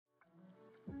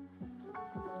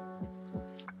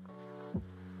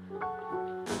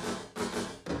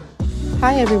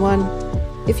Hi everyone.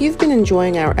 If you've been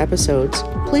enjoying our episodes,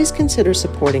 please consider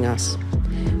supporting us.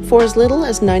 For as little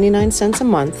as 99 cents a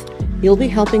month, you'll be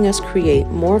helping us create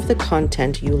more of the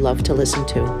content you love to listen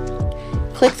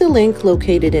to. Click the link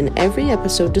located in every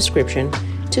episode description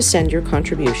to send your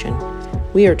contribution.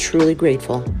 We are truly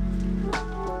grateful.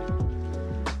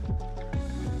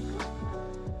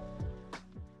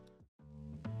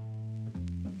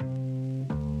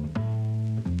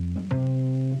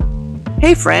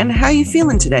 Hey friend, how you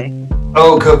feeling today?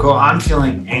 Oh, Coco, I'm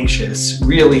feeling anxious,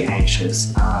 really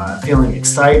anxious, feeling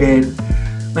excited.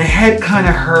 My head kind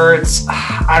of hurts.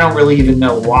 I don't really even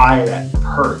know why that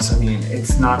hurts. I mean,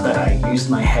 it's not that I used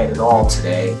my head at all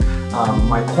today.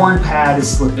 My corn pad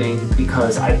is slipping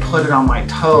because I put it on my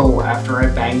toe after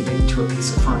I banged into a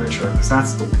piece of furniture, because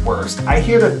that's the worst. I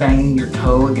hear that banging your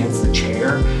toe against the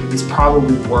chair is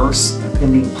probably worse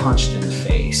than being punched in the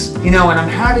face. You know, and I'm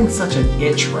having such an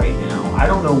itch right now. I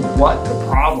don't know what the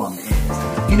problem is.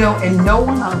 You know, and no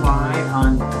one online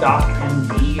on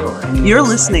DocMD or any. You're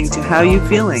listening to How You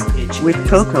Feeling with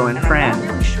Coco and Fran.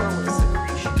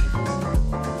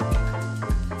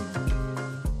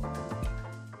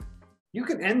 You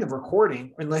can end the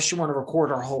recording unless you want to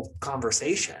record our whole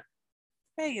conversation.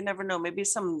 Hey, you never know. Maybe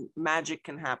some magic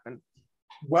can happen.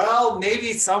 Well,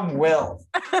 maybe some will.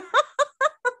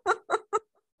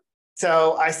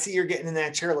 So I see you're getting in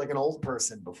that chair like an old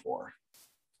person before.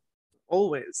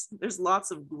 Always. There's lots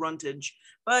of gruntage.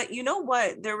 But you know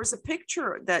what? There was a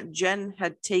picture that Jen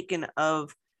had taken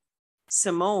of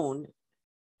Simone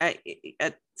at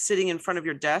sitting in front of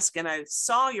your desk, and I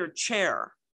saw your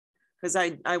chair because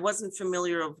I wasn't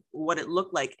familiar of what it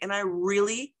looked like, and I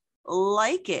really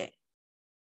like it.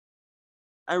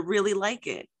 I really like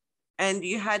it. And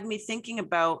you had me thinking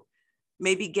about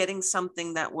maybe getting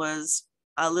something that was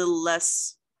a little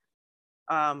less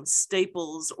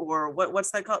Staples, or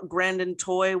what's that called? Grandin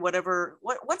Toy, whatever.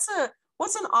 What's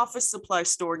an office supply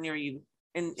store near you?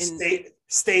 In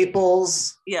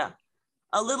Staples. Yeah,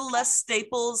 a little less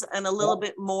Staples and a little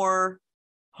bit more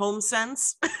Home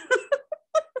Sense.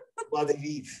 Love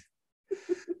it.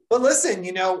 But listen,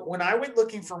 you know, when I went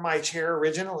looking for my chair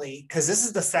originally, because this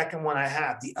is the second one I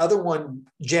have, the other one,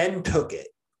 Jen took it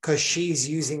because she's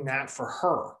using that for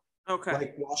her. Okay.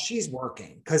 Like while she's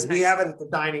working, because we have it at the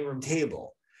dining room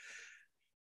table.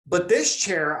 But this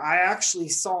chair I actually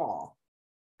saw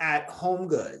at Home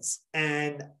Goods.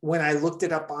 And when I looked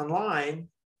it up online,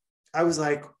 I was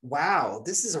like, wow,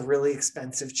 this is a really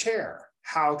expensive chair.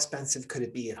 How expensive could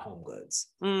it be at Home Goods?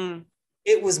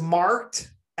 It was marked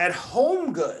at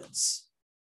Home Goods,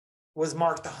 was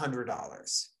marked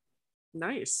 $100.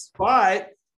 Nice.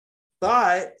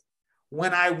 But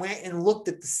when I went and looked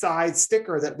at the side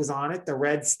sticker that was on it, the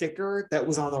red sticker that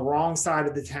was on the wrong side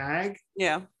of the tag,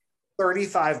 yeah,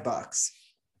 $35.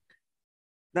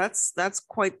 That's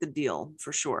quite the deal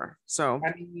for sure. So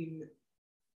I mean,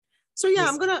 yeah,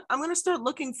 I'm gonna start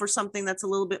looking for something that's a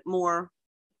little bit more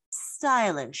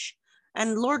stylish.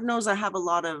 And Lord knows I have a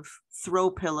lot of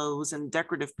throw pillows and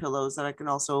decorative pillows that I can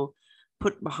also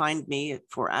put behind me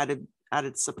for added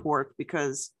support,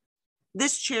 because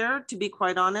this chair, to be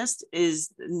quite honest,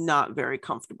 is not very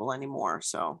comfortable anymore.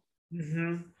 So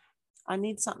I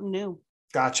need something new.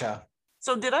 Gotcha.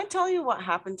 So did I tell you what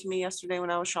happened to me yesterday when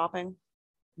I was shopping?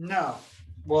 No.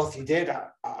 Well, if you did,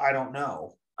 I don't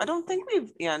know. I don't think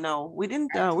we didn't.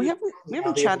 We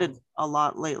haven't chatted a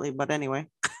lot lately, but anyway.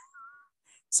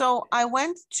 So I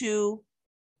went to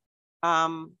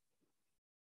the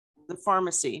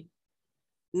pharmacy,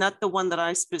 not the one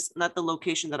that not the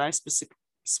location that I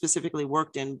specifically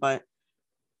worked in, but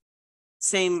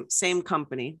same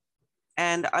company.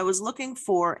 And I was looking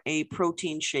for a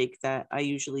protein shake that I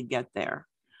usually get there.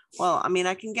 Well, I mean,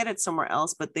 I can get it somewhere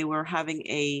else, but they were having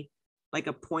a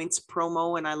points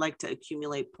promo, and I like to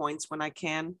accumulate points when I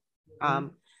can.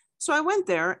 So I went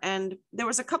there, and there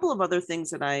was a couple of other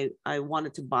things that I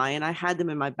wanted to buy, and I had them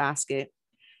in my basket.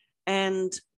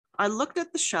 And I looked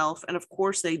at the shelf, and of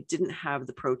course they didn't have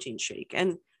the protein shake.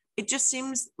 And it just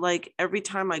seems like every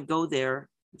time I go there,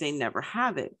 they never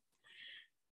have it.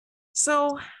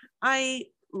 So I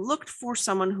looked for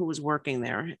someone who was working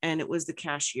there, and it was the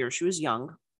cashier. She was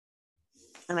young.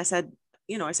 And I said,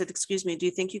 excuse me, do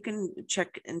you think you can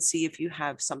check and see if you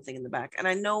have something in the back? And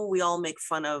I know we all make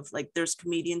fun of, like, there's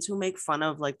comedians who make fun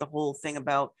of like the whole thing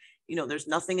about, there's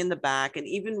nothing in the back. And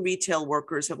even retail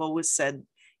workers have always said,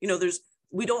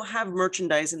 we don't have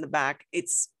merchandise in the back.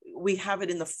 We have it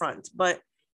in the front. But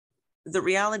the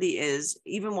reality is,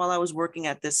 even while I was working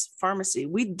at this pharmacy,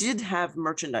 we did have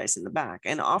merchandise in the back.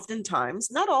 And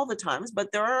oftentimes, not all the times,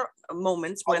 but there are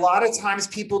moments when a lot of times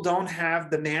people don't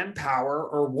have the manpower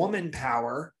or woman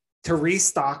power to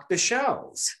restock the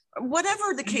shelves.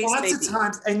 Whatever the case may be. Lots of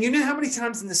times, and you know how many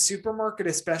times in the supermarket,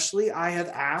 especially, I have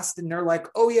asked and they're like,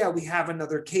 oh yeah, we have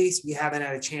another case. We haven't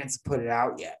had a chance to put it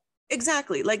out yet.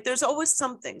 Exactly. Like there's always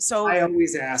something. So I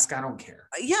always ask, I don't care.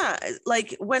 Yeah.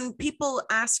 Like when people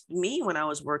asked me when I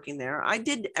was working there, I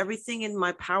did everything in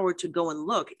my power to go and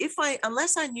look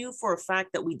unless I knew for a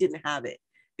fact that we didn't have it,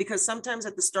 because sometimes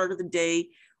at the start of the day,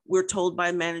 we're told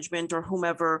by management or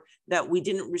whomever that we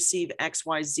didn't receive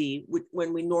XYZ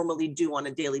when we normally do on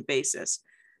a daily basis.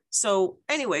 So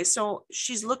anyway, so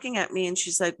she's looking at me and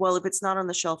she's like, well, if it's not on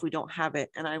the shelf, we don't have it.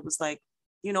 And I was like,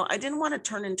 I didn't want to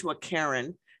turn into a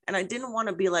Karen. And I didn't want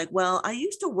to be like, well, I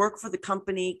used to work for the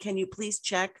company. Can you please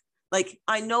check? Like,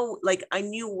 I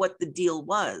knew what the deal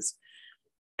was.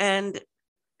 And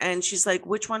she's like,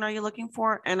 which one are you looking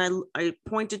for? And I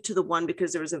pointed to the one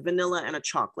because there was a vanilla and a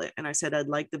chocolate. And I said, I'd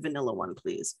like the vanilla one,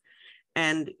 please.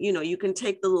 And, you can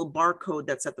take the little barcode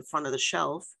that's at the front of the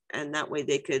shelf, and that way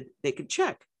they could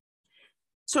check.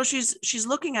 So she's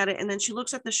looking at it, and then she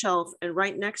looks at the shelf, and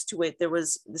right next to it, there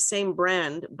was the same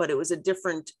brand, but it was a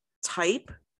different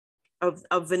type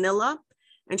of vanilla.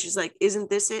 And she's like,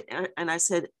 isn't this it? And I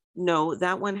said, no,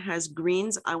 that one has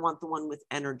greens. I want the one with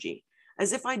energy.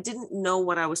 As if I didn't know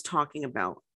what I was talking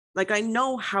about. Like, I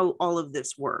know how all of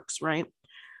this works, right?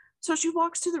 So she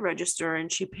walks to the register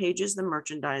and she pages the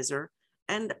merchandiser.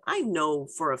 And I know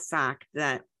for a fact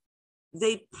that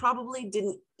they probably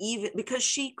didn't even, because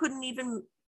she couldn't even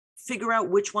figure out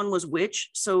which one was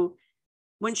which. So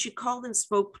when she called and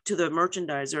spoke to the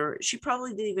merchandiser, she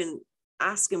probably didn't even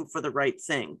ask him for the right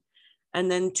thing. And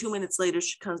then 2 minutes later,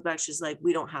 she comes back. She's like,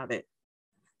 we don't have it.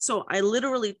 So I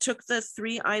literally took the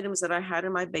 3 items that I had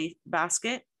in my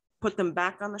basket, put them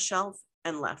back on the shelf,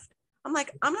 and left. I'm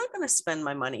like, I'm not going to spend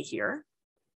my money here.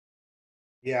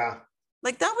 Yeah.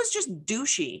 Like, that was just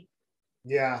douchey.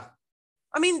 Yeah.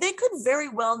 I mean, they could very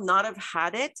well not have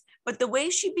had it, but the way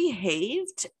she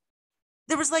behaved,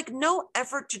 there was like no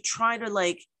effort to try to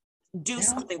like do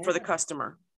something for the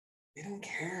customer. They don't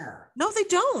care. No, they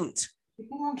don't.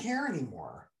 People don't care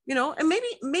anymore. And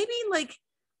maybe like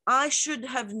I should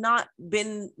have not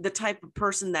been the type of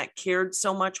person that cared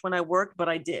so much when I worked, but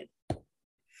I did.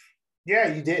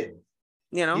 Yeah, you did.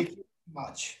 You care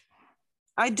much.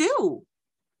 I do.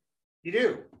 You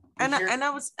do. And I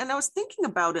was thinking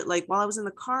about it, like while I was in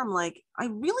the car, I'm like, I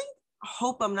really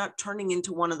hope I'm not turning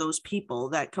into one of those people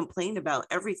that complain about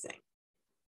everything.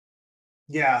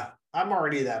 Yeah, I'm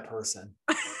already that person.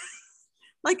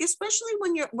 Like, especially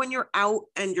when you're out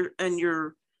and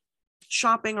you're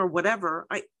shopping or whatever,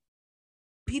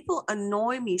 people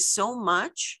annoy me so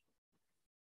much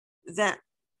that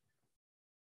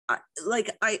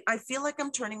I feel like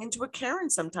I'm turning into a Karen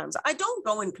sometimes. I don't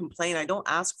go and complain. I don't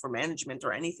ask for management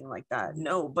or anything like that.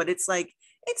 No, but it's like,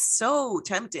 it's so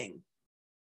tempting.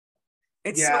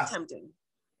 It's so tempting.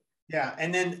 Yeah.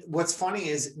 And then what's funny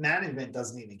is management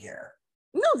doesn't even care.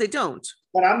 No, they don't.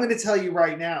 But I'm going to tell you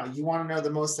right now, you want to know the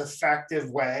most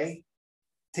effective way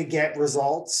to get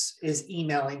results is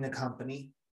emailing the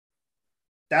company.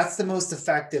 That's the most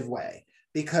effective way,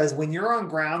 because when you're on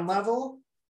ground level,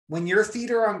 when your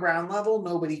feet are on ground level,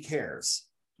 nobody cares.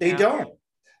 They don't.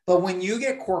 But when you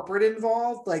get corporate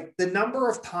involved, like the number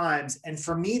of times, and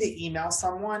for me to email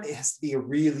someone, it has to be a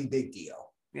really big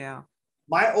deal. Yeah.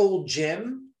 My old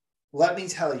gym, let me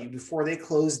tell you, before they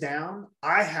closed down,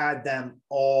 I had them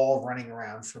all running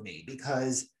around for me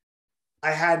because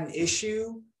I had an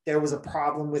issue. There was a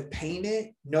problem with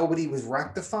payment. Nobody was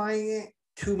rectifying it.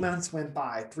 2 months went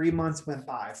by, 3 months went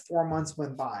by, 4 months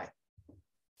went by.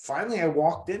 Finally, I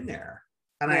walked in there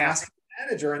and I asked the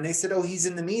manager and they said, oh, he's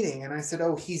in the meeting. And I said,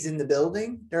 oh, he's in the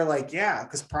building? They're like, yeah,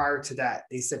 because prior to that,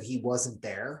 they said he wasn't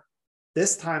there.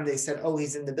 This time they said, oh,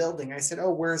 he's in the building. I said,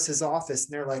 oh, where's his office?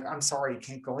 And they're like, I'm sorry, you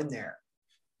can't go in there.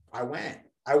 I went.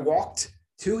 I walked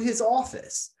to his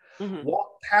office,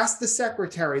 walked past the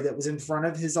secretary that was in front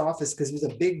of his office because it was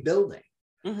a big building.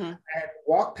 And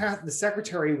walked past, the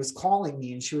secretary was calling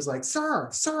me and she was like,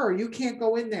 sir, you can't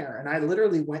go in there. And I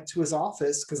literally went to his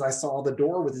office because I saw the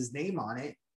door with his name on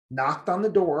it, knocked on the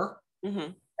door,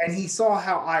 and he saw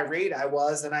how irate I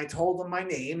was. And I told him my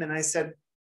name and I said,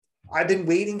 I've been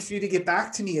waiting for you to get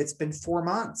back to me. It's been 4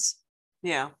 months.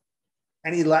 Yeah.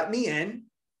 And he let me in.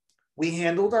 We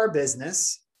handled our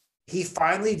business. He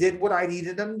finally did what I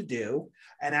needed him to do.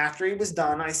 And after he was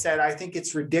done, I said, I think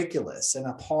it's ridiculous and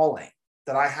appalling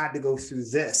that I had to go through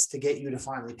this to get you to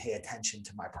finally pay attention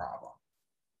to my problem.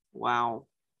 Wow.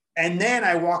 And then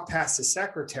I walked past the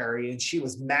secretary and she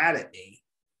was mad at me.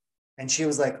 And she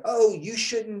was like, oh, you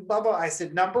shouldn't, blah, blah. I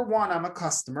said, number one, I'm a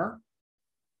customer.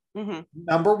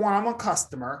 Number one, I'm a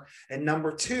customer. And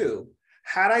number two,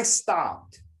 Had I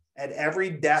stopped at every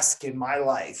desk in my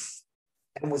life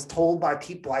and was told by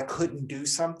people I couldn't do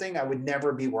something, I would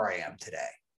never be where I am today.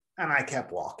 And I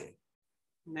kept walking.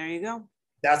 There you go.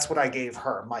 That's what I gave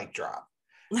her, mic drop.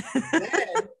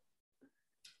 Then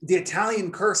the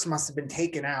Italian curse must have been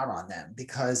taken out on them,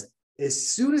 because as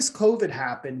soon as COVID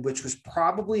happened, which was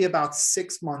probably about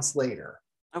 6 months later,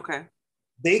 Okay.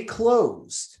 they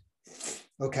closed.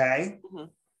 Okay. Mhm.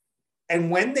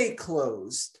 And when they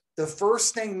closed, the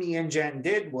first thing me and Jen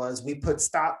did was we put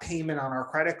stop payment on our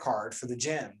credit card for the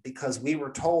gym, because we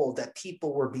were told that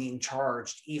people were being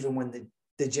charged even when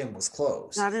the gym was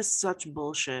closed. That is such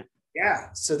bullshit.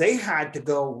 Yeah. So they had to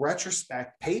go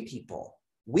retrospect pay people.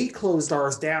 We closed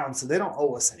ours down, so they don't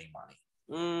owe us any money.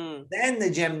 Then the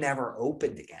gym never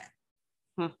opened again.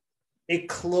 It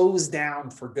closed down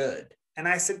for good. And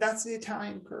I said, that's the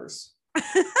Italian curse.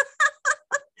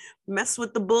 Mess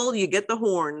with the bull, you get the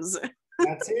horns.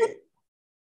 That's it.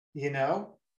 You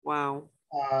know? Wow.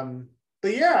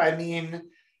 But yeah, I mean,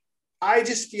 I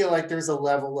just feel like there's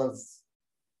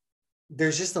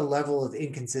just a level of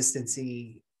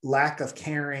inconsistency, lack of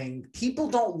caring. People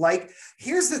don't like,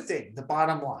 here's the thing, the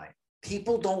bottom line.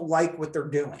 People don't like what they're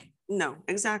doing. No,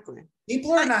 exactly.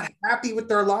 People are not happy with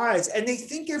their lives, and they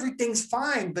think everything's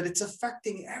fine, but it's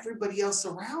affecting everybody else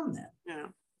around them. Yeah.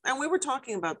 And we were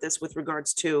talking about this with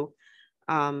regards to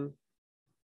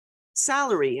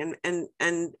salary and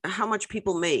how much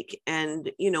people make. And,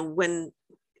 you know, when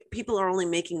people are only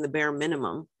making the bare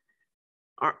minimum,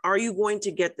 are you going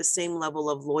to get the same level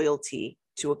of loyalty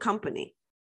to a company?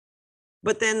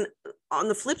 But then on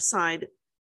the flip side,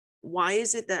 why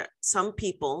is it that some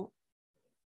people,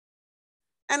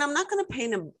 and I'm not going to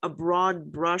paint a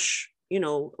broad brush, you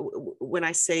know, when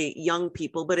I say young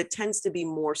people, but it tends to be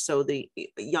more so the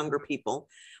younger people.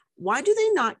 Why do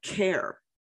they not care?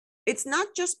 It's not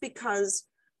just because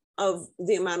of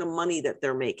the amount of money that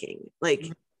they're making.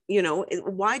 Like, you know,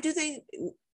 why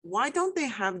don't they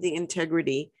have the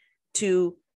integrity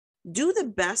to do the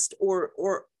best or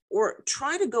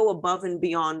try to go above and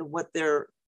beyond what they're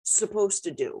supposed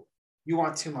to do? You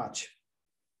want too much.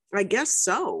 I guess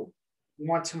so. You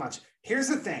want too much. Here's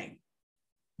the thing.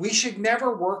 We should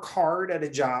never work hard at a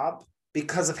job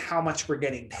because of how much we're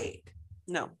getting paid.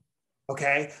 No.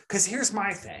 Okay? Because here's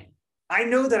my thing. I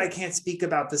know that I can't speak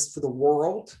about this for the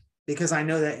world, because I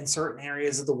know that in certain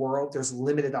areas of the world, there's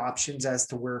limited options as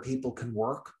to where people can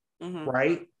work,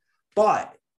 right?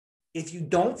 But if you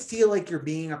don't feel like you're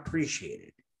being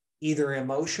appreciated, either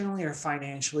emotionally or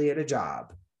financially at a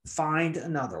job, find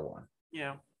another one.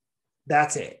 Yeah.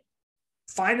 That's it.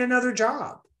 Find another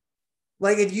job.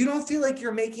 Like, if you don't feel like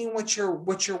you're making what you're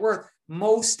worth,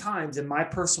 most times in my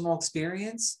personal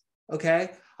experience,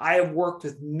 okay, I have worked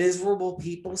with miserable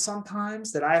people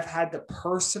sometimes that I've had to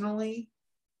personally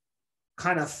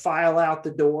kind of file out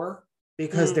the door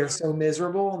because they're so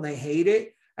miserable and they hate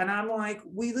it. And I'm like,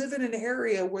 we live in an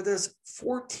area where there's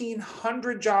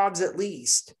 1,400 jobs at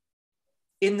least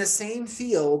in the same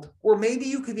field where maybe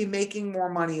you could be making more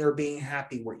money or being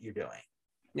happy what you're doing.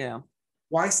 Yeah.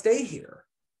 Why stay here?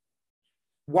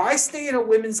 Why stay in a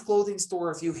women's clothing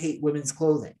store if you hate women's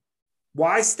clothing?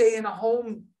 Why stay in a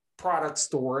home product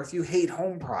store if you hate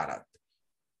home product?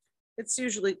 It's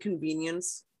usually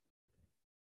convenience.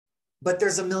 But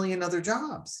there's a million other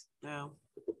jobs. Yeah.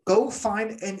 Go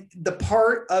find, and the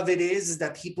part of it is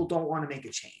that people don't want to make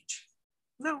a change.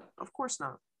 No, of course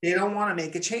not. They don't want to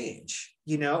make a change,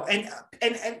 you know? And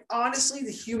honestly,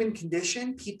 the human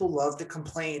condition, people love to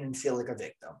complain and feel like a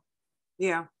victim.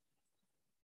 Yeah.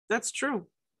 That's true.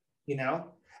 You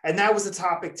know? And that was the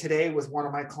topic today with one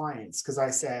of my clients, because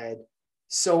I said,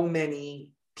 so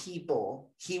many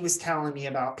people, he was telling me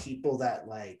about people that,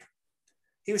 like,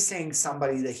 he was saying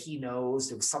somebody that he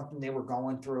knows, it was something they were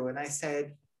going through. And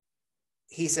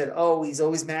he said, oh, he's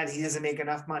always mad. He doesn't make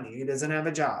enough money. He doesn't have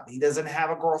a job. He doesn't have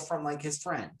a girlfriend like his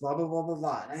friend, blah, blah, blah, blah,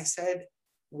 blah. And I said,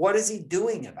 what is he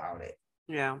doing about it?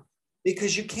 Yeah.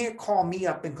 Because you can't call me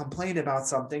up and complain about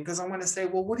something, because I'm going to say,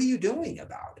 well, what are you doing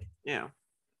about it? Yeah.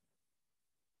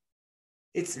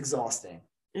 It's exhausting.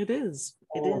 It is.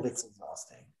 All of it's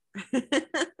exhausting.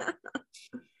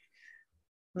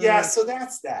 Yeah, so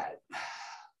that's that.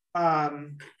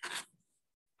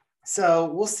 So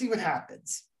we'll see what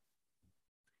happens.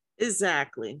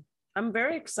 Exactly. I'm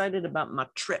very excited about my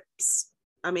trips.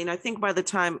 I mean, I think by the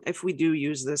time, if we do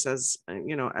use this as,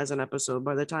 you know, as an episode,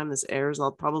 by the time this airs,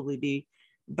 I'll probably be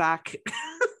back.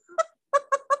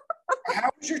 How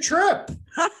was your trip?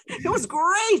 It was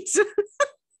great.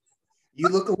 You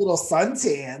look a little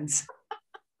suntanned.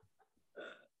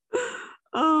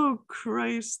 Oh,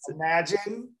 Christ.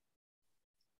 Imagine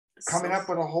coming up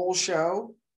with a whole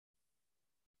show.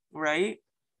 right?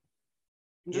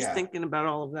 I'm just Yeah. thinking about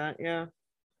all of that. Yeah.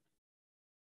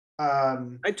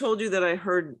 Um, I told you that I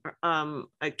heard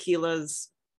Akila's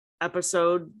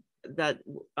episode that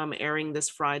I'm airing this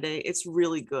Friday. It's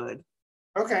really good.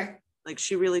 okay. Like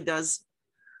she really does.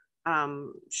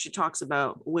 She talks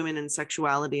about women and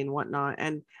sexuality and whatnot.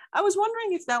 And I was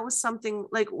wondering if that was something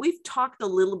like we've talked a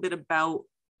little bit about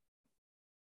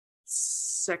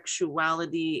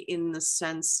sexuality in the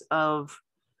sense of,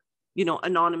 you know,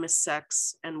 anonymous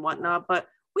sex and whatnot, but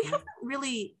we haven't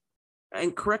really,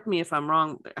 and correct me if I'm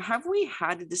wrong, have we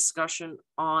had a discussion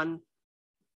on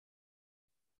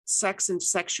sex and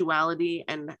sexuality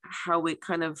and how it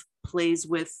kind of plays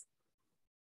with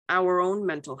our own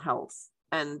mental health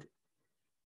and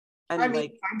I mean,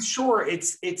 like, I'm sure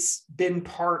it's been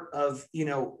part of, you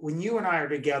know, when you and I are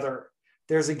together,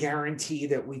 there's a guarantee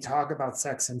that we talk about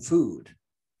sex and food.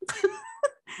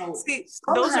 So see,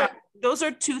 somehow, those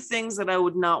are two things that I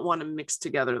would not want to mix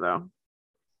together though.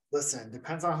 listen,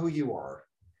 depends on who you are.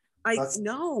 I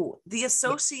know the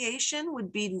association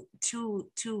would be too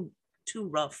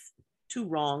rough, too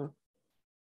wrong.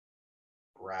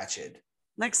 Ratchet.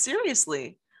 Like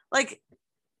seriously, like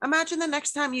imagine the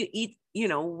next time you eat, you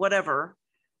know, whatever,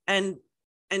 and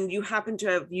you happen to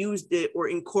have used it or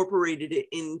incorporated it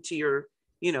into your,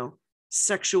 you know,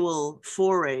 sexual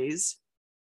forays.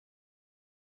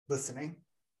 Listening.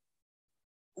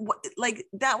 What, like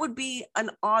that would be an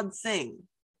odd thing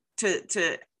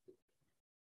to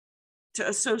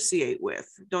associate with,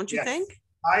 don't you Yes, think?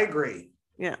 I agree.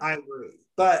 Yeah. I agree.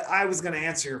 But I was going to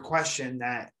answer your question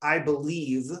that I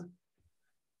believe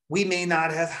we may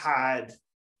not have had,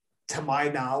 to my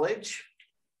knowledge,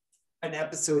 an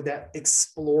episode that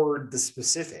explored the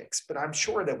specifics, but I'm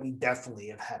sure that we definitely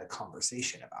have had a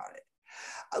conversation about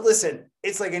it. Listen,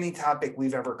 it's like any topic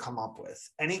we've ever come up with,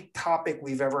 any topic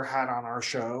we've ever had on our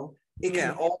show, it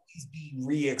can always be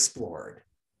re-explored.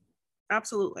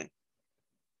 Absolutely.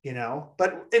 You know,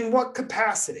 but in what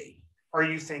capacity are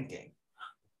you thinking?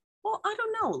 Well, I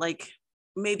don't know. Like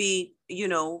maybe, you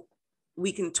know,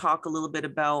 we can talk a little bit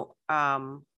about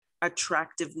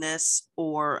attractiveness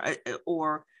or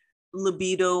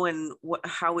libido and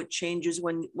how it changes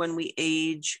when we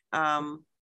age,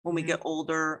 when we get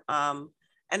older,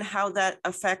 and how that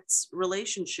affects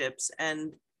relationships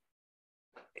and,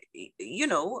 you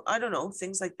know, I don't know,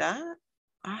 things like that.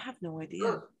 I have no idea.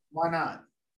 Sure. Why not?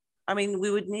 I mean,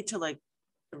 we would need to like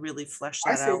really flesh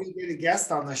I that say out. we get a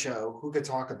guest on the show who could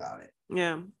talk about it.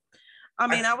 Yeah. I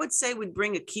mean, I would say we'd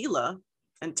bring Akila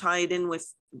and tie it in with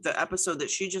the episode that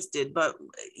she just did, but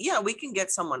yeah, we can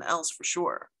get someone else for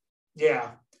sure.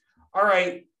 Yeah. All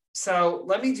right. So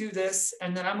let me do this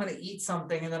and then I'm going to eat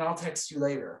something and then I'll text you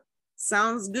later.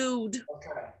 Sounds good.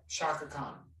 Okay. Shaka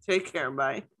Khan. Take care.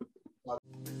 Bye.